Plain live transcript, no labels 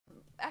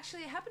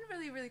actually, it happened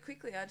really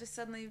quickly. I just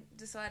suddenly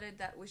decided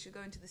that we should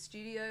go into the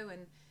studio,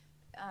 and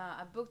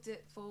I booked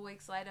it 4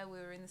 weeks later. We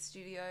were in the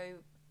studio.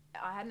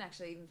 I hadn't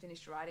actually even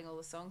finished writing all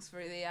the songs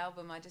for the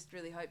album. I just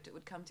really hoped it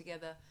would come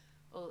together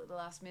all at the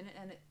last minute,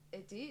 and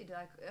it did.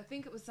 I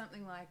think it was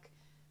something like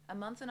a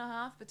month and a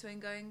half between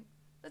going,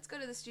 let's go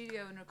to the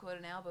studio and record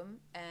an album,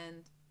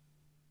 and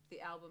the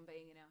album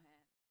being in our hands.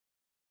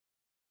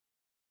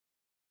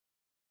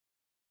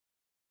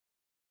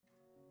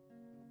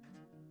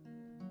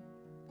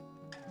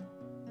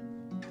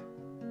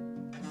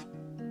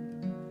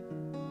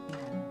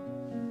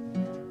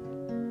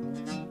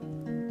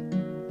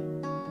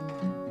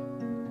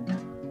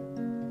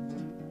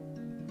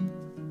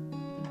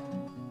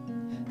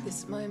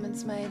 This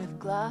moment's made of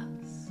glass,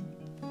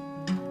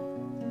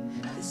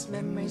 this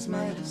memory's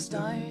made of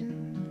stone.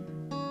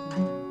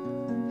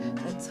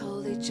 Let's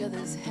hold each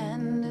other's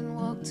hand and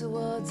walk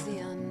towards the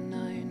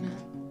unknown.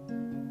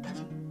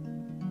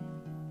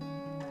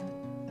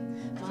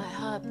 My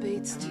heart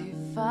beats too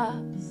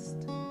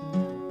fast,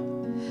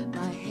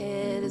 my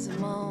head is a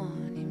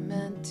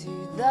monument to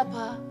the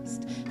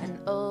past, and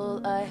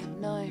all I have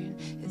known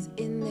is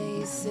in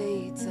these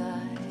seeds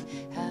I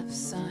have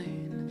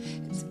sown.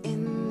 It's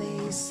in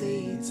these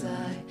seeds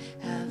I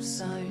have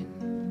sown.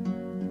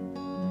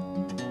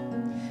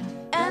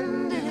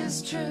 And it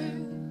is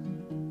true,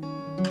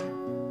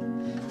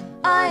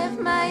 I have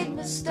made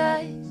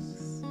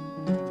mistakes,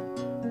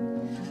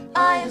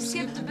 I have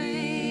skipped a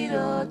beat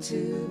or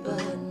two,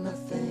 but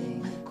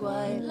nothing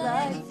quite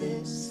like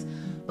this.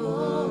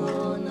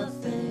 Oh,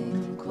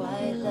 nothing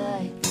quite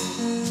like this.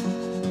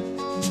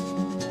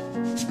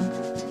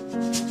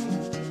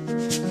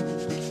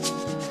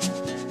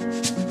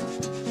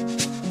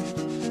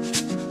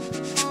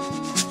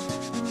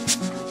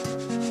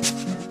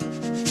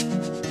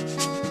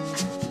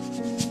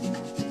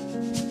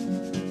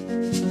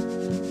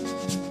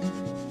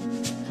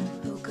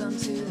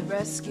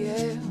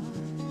 Rescue,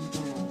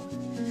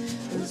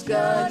 who's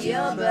got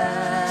your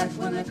back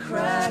when the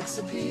cracks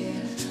appear?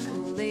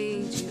 Who'll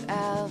lead you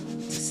out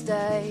to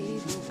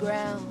stable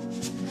ground?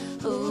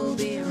 Who'll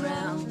be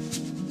around?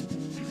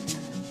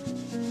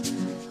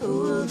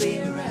 Who'll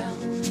be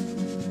around?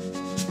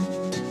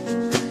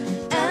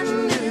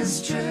 And it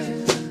is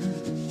true,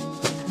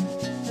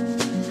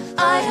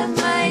 I have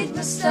made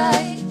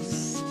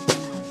mistakes,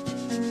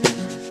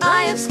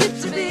 I have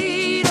skipped a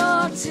beat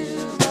or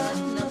two, but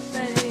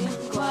nothing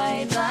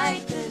quite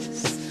like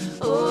this.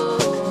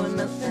 Oh,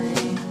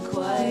 nothing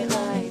quite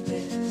like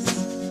this.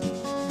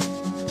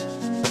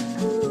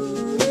 Ooh,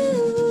 ooh,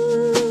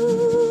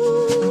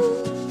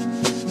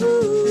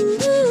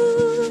 ooh,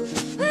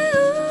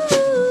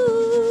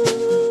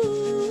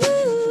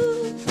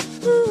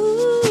 ooh,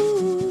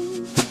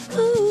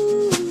 ooh.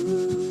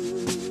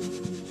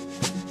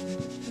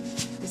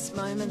 This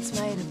moment's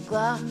made of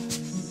glass,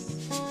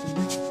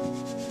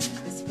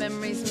 this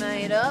memory's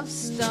made of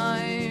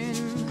stone.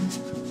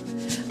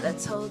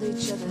 Let's hold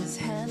each other's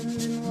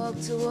hand and walk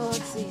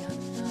towards the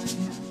unknown.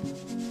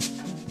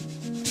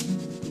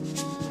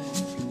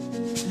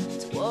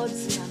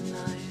 Towards the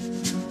unknown.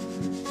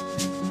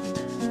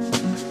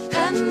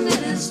 And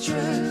it is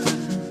true,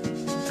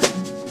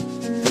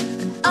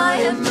 I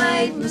have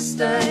made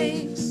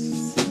mistakes,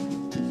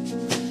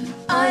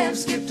 I have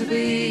skipped a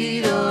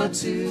beat or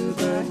two,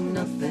 but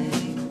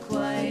nothing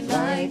quite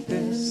like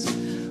this.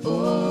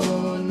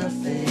 Oh,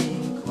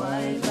 nothing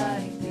quite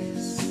like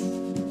this.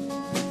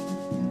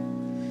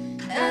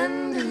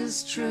 And it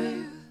is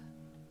true,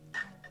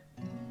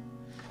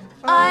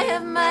 I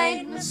have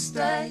made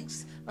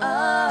mistakes,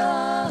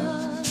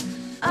 I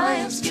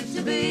have skipped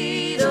a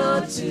beat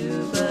or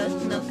two, but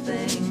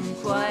nothing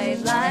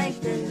quite like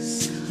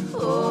this.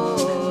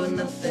 Oh,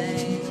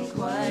 nothing